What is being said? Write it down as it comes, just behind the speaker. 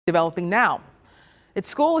Developing now. It's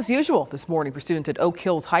school as usual this morning for students at Oak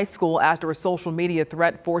Hills High School after a social media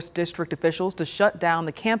threat forced district officials to shut down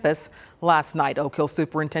the campus last night. Oak Hills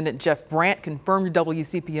Superintendent Jeff Brandt confirmed to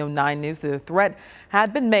WCPO 9 News that the threat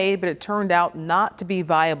had been made, but it turned out not to be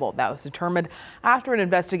viable. That was determined after an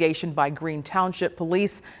investigation by Greene Township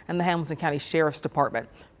Police and the Hamilton County Sheriff's Department.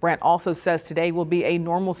 Brandt also says today will be a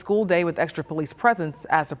normal school day with extra police presence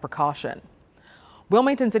as a precaution.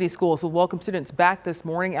 Wilmington City Schools will welcome students back this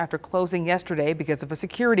morning after closing yesterday because of a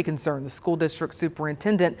security concern. The school district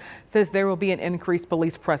superintendent says there will be an increased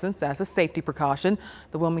police presence as a safety precaution.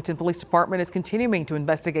 The Wilmington Police Department is continuing to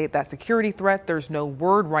investigate that security threat. There's no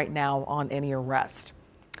word right now on any arrest.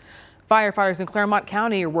 Firefighters in Claremont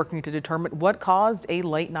County are working to determine what caused a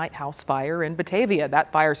late-night house fire in Batavia.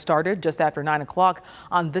 That fire started just after 9 o'clock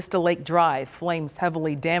on Vista Lake Drive. Flames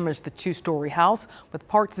heavily damaged the two-story house, with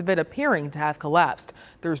parts of it appearing to have collapsed.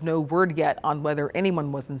 There's no word yet on whether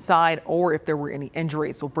anyone was inside or if there were any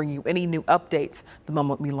injuries. We'll bring you any new updates the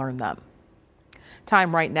moment we learn them.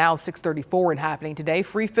 Time right now, 6:34, and happening today,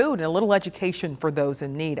 free food and a little education for those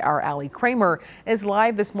in need. Our Allie Kramer is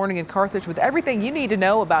live this morning in Carthage with everything you need to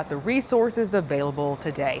know about the resources available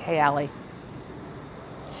today. Hey, Allie.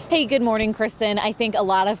 Hey, good morning, Kristen. I think a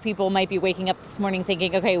lot of people might be waking up this morning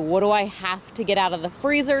thinking, okay, what do I have to get out of the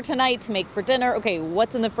freezer tonight to make for dinner? Okay,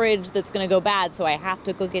 what's in the fridge that's going to go bad, so I have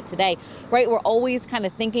to cook it today, right? We're always kind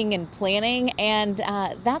of thinking and planning, and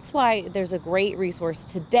that's why there's a great resource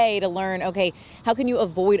today to learn, okay, how can you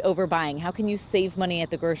avoid overbuying? How can you save money at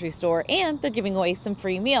the grocery store? And they're giving away some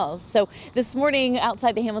free meals. So this morning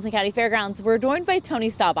outside the Hamilton County Fairgrounds, we're joined by Tony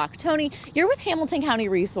Staubach. Tony, you're with Hamilton County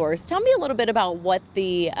Resource. Tell me a little bit about what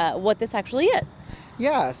this actually is.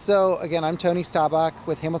 Yeah, so again, I'm Tony Staubach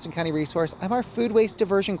with Hamilton County Resource. I'm our food waste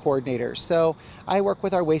diversion coordinator. So I work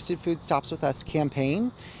with our Wasted Food Stops With Us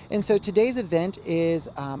campaign. And so today's event is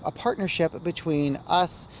a partnership between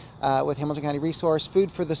us with Hamilton County Resource,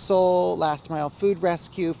 Food for the Soul, Last Mile Food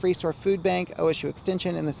Rescue, Free Store Food Bank, OSU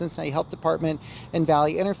Extension, and the Cincinnati Health Department and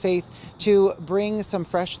Valley Interfaith to bring some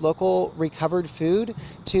fresh local recovered food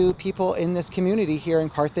to people in this community here in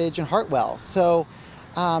Carthage and Hartwell. So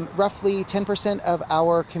roughly 10% of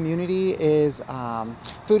our community is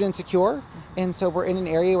food insecure, and so we're in an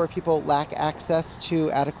area where people lack access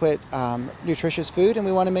to adequate nutritious food, and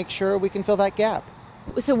we want to make sure we can fill that gap.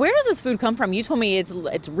 So where does this food come from? You told me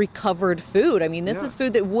it's recovered food. I mean, this is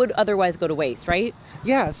food that would otherwise go to waste, right?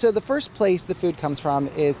 Yeah, so the first place the food comes from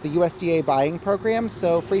is the USDA buying program.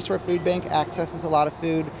 So Free Store Food Bank accesses a lot of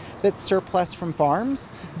food that's surplus from farms.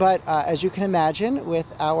 But as you can imagine, with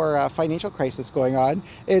our financial crisis going on,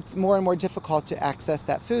 it's more and more difficult to access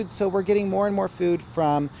that food. So we're getting more and more food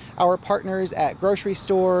from our partners at grocery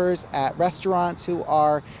stores, at restaurants who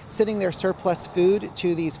are sending their surplus food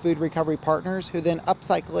to these food recovery partners who then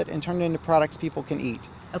upcycle it and turn it into products people can eat.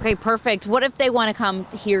 Okay, perfect. What if they want to come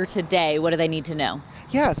here today? What do they need to know?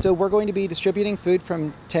 Yeah, so we're going to be distributing food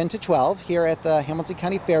from 10 to 12 here at the Hamilton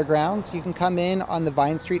County Fairgrounds. You can come in on the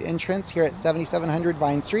Vine Street entrance here at 7700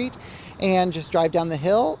 Vine Street and just drive down the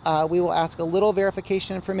hill. We will ask a little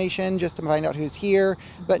verification information just to find out who's here,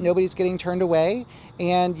 but nobody's getting turned away.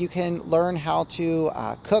 And you can learn how to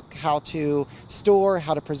cook, how to store,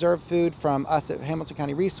 how to preserve food from us at Hamilton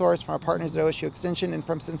County Resource, from our partners at OSU Extension, and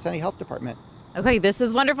from Cincinnati Health Department. Okay, this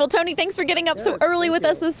is wonderful. Tony, thanks for getting up so early with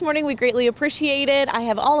us this morning. We greatly appreciate it. I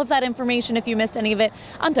have all of that information, if you missed any of it,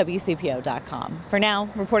 on WCPO.com. For now,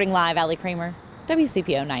 reporting live, Allie Kramer,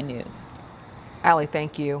 WCPO 9 News. Allie,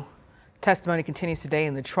 thank you. Testimony continues today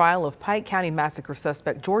in the trial of Pike County massacre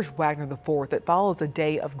suspect George Wagner IV that follows a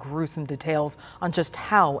day of gruesome details on just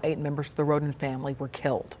how 8 members of the Rhoden family were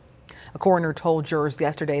killed. A coroner told jurors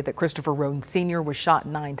yesterday that Christopher Rhoden Sr. was shot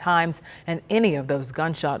 9 times, and any of those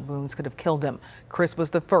gunshot wounds could have killed him. Chris was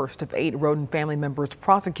the first of 8 Rhoden family members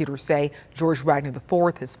prosecutors say George Wagner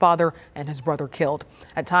IV, his father, and his brother killed.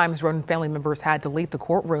 At times, Rhoden family members had to leave the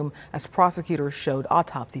courtroom as prosecutors showed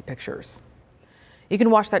autopsy pictures. You can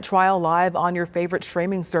watch that trial live on your favorite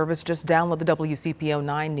streaming service. Just download the WCPO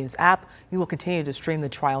 9 News app. You will continue to stream the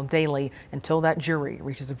trial daily until that jury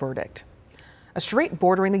reaches a verdict. A street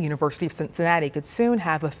bordering the University of Cincinnati could soon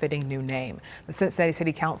have a fitting new name. The Cincinnati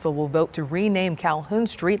City Council will vote to rename Calhoun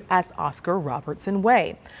Street as Oscar Robertson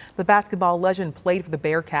Way. The basketball legend played for the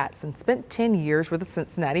Bearcats and spent 10 years with the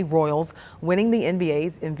Cincinnati Royals, winning the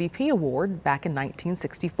NBA's MVP award back in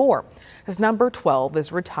 1964. His number 12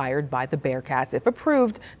 is retired by the Bearcats. If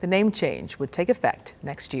approved, the name change would take effect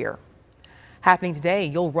next year. Happening today,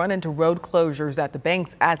 you'll run into road closures at the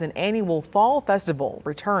banks as an annual fall festival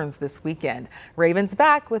returns this weekend. Raven's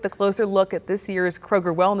back with a closer look at this year's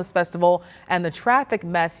Kroger Wellness Festival and the traffic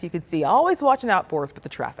mess you could see. Always watching out for us with the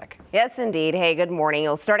traffic. Yes, indeed. Hey, good morning.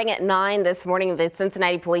 Well, starting at 9 this morning, the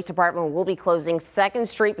Cincinnati Police Department will be closing 2nd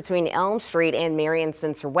Street between Elm Street and Marion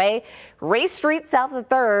Spencer Way, Race Street south of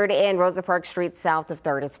 3rd, and Rosa Parks Street south of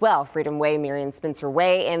 3rd as well. Freedom Way, Marion Spencer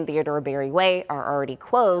Way, and Theodore Berry Way are already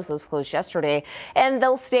closed. Those closed yesterday. And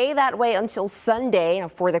they'll stay that way until Sunday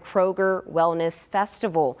for the Kroger Wellness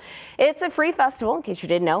Festival. It's a free festival, in case you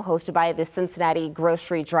didn't know, hosted by the Cincinnati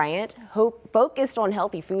grocery giant, focused on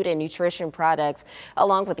healthy food and nutrition products,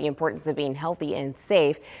 along with the importance of being healthy and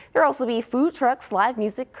safe. There'll also be food trucks, live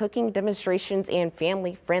music, cooking demonstrations, and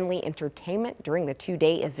family-friendly entertainment during the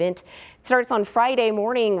 2-day event. It starts on Friday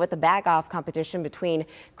morning with a bag-off competition between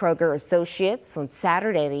Kroger associates. On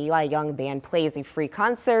Saturday, the Eli Young Band plays a free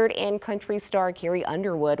concert, and country star Carrie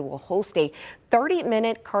Underwood will host a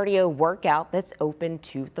 30-minute cardio workout that's open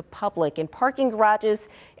to the public. And parking garages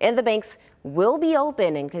in the banks will be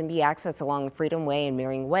open and can be accessed along Freedom Way and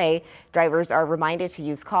Marion Way. Drivers are reminded to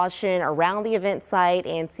use caution around the event site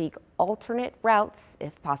and seek alternate routes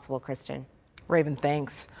if possible. Kristen. Raven,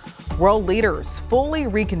 thanks. World leaders fully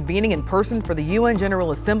reconvening in person for the UN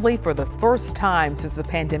General Assembly for the first time since the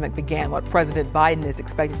pandemic began. What President Biden is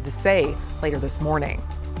expected to say later this morning.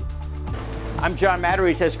 I'm John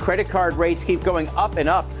Matteries. As credit card rates keep going up and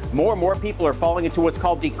up, more and more people are falling into what's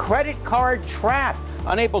called the credit card trap,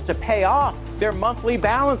 unable to pay off their monthly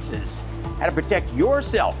balances. How to protect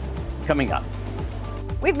yourself coming up.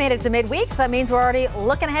 We've made it to midweek, so that means we're already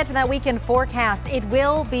looking ahead to that weekend forecast. It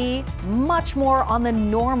will be much more on the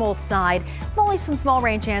normal side. Only some small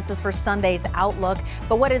rain chances for Sunday's outlook.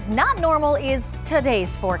 But what is not normal is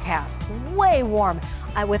today's forecast. Way warm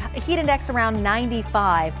with heat index around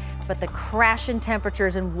 95. But the crash in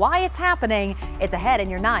temperatures and why it's happening, it's ahead in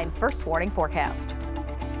your 9 First Warning forecast.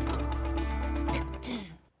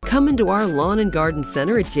 Come into our lawn and garden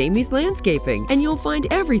center at Jamie's Landscaping, and you'll find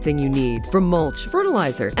everything you need. From mulch,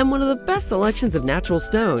 fertilizer, and one of the best selections of natural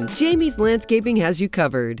stone, Jamie's Landscaping has you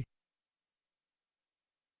covered.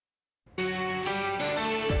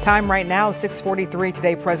 Time right now, 6:43.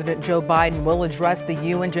 Today, President Joe Biden will address the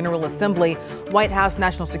UN General Assembly. White House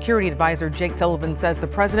National Security Advisor Jake Sullivan says the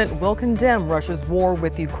president will condemn Russia's war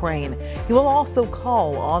with Ukraine. He will also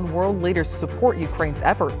call on world leaders to support Ukraine's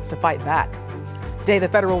efforts to fight back. Today, the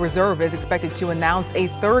Federal Reserve is expected to announce a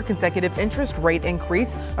 3rd consecutive interest rate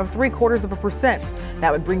increase of 0.75%.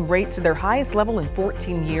 That would bring rates to their highest level in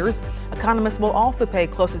 14 years. Economists will also pay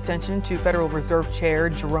close attention to Federal Reserve Chair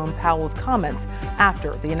Jerome Powell's comments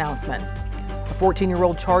after the announcement. A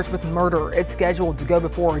 14-year-old charged with murder is scheduled to go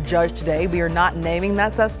before a judge today. We are not naming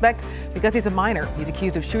that suspect because he's a minor. He's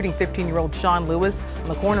accused of shooting 15-year-old Sean Lewis on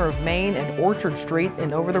the corner of Main and Orchard Street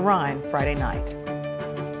in Over the Rhine Friday night.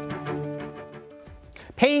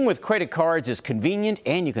 Paying with credit cards is convenient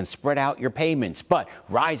and you can spread out your payments, but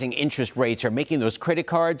rising interest rates are making those credit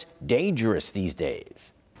cards dangerous these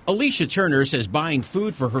days. Alicia Turner says buying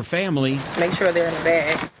food for her family, make sure they're in the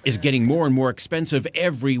bag, is getting more and more expensive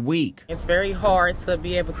every week. It's very hard to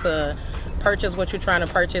be able to purchase what you're trying to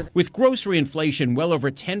purchase. With grocery inflation well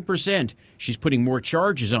over 10%, she's putting more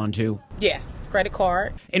charges onto. Credit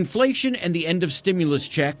card. Inflation and the end of stimulus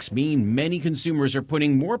checks mean many consumers are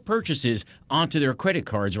putting more purchases onto their credit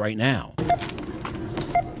cards right now.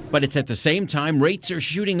 But it's at the same time rates are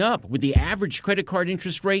shooting up, with the average credit card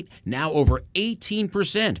interest rate now over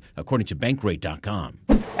 18%, according to Bankrate.com.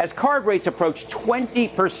 As card rates approach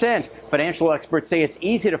 20%, financial experts say it's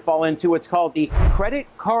easy to fall into what's called the credit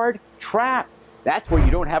card trap. That's where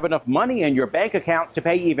you don't have enough money in your bank account to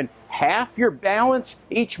pay even half your balance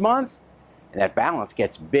each month. And that balance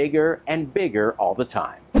gets bigger and bigger all the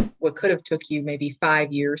time. What could have took you maybe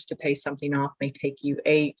 5 years to pay something off may take you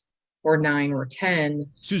 8 or 9 or 10.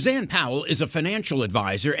 Suzanne Powell is a financial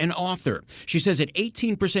advisor and author. She says at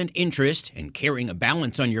 18% interest and carrying a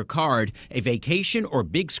balance on your card, a vacation or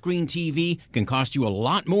big screen TV can cost you a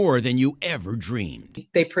lot more than you ever dreamed.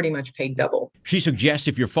 They pretty much paid double. She suggests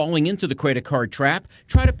if you're falling into the credit card trap,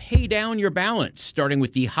 try to pay down your balance, starting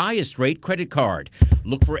with the highest rate credit card.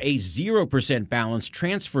 Look for a 0% balance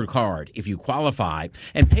transfer card if you qualify,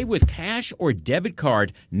 and pay with cash or debit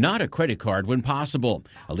card, not a credit card when possible.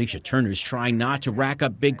 Alicia Turner's trying not to rack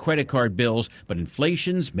up big credit card bills, but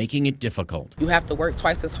inflation's making it difficult. You have to work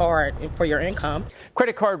twice as hard for your income.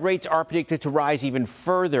 Credit card rates are predicted to rise even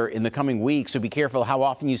further in the coming weeks, so be careful how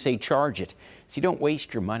often you say charge it, so you don't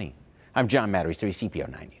waste your money. I'm John Matteries, WCPO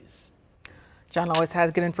 9 News. John always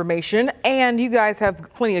has good information, and you guys have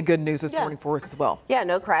plenty of good news this morning for us as well. Yeah,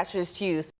 no crashes to use.